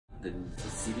the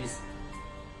series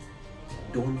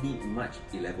don't need much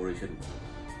elaboration,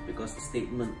 because the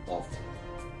statement of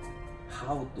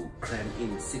how to cram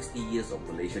in 60 years of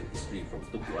Malaysian history from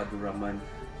Tunku Abdul Rahman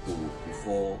to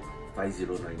before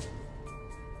 509.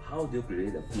 How do you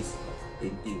create a piece of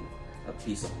painting, a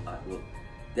piece of artwork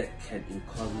that can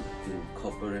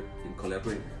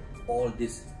collaborate all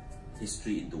this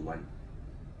history into one?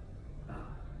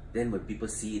 Then when people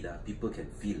see it, people can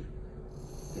feel,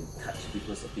 can touch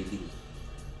people's feeling.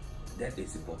 That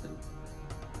is important.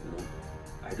 You know,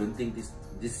 I don't think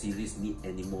this series need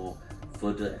any more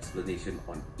further explanation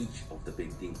on each of the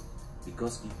painting,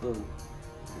 because people,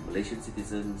 Malaysian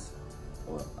citizens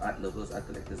or art lovers, art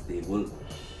collectors, they will,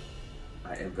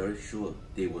 I am very sure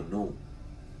they will know,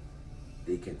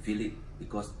 they can feel it,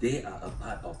 because they are a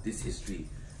part of this history,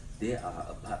 they are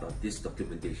a part of this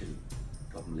documentation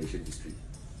of Malaysian history.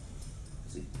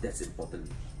 See, that's important.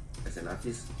 As an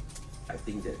artist, I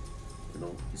think that, you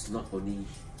know, it's not only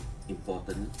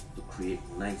important to create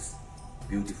nice,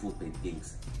 beautiful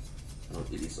paintings. You know,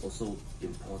 it is also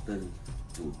important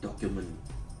to document,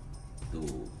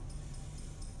 to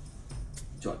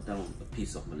jot down a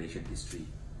piece of Malaysian history,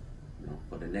 you know,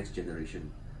 for the next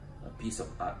generation. A piece of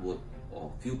artwork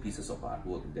or few pieces of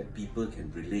artwork that people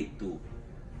can relate to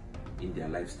in their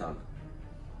lifestyle.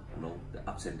 You know, the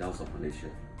ups and downs of Malaysia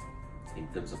in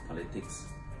terms of politics,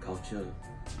 culture,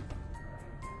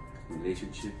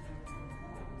 relationship,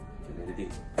 and anything.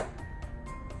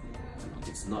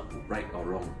 It's not right or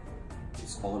wrong.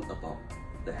 It's all about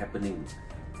the happening,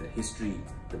 the history,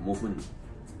 the movement.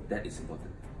 That is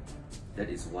important. That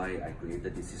is why I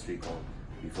created this history called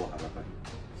Before Harapan.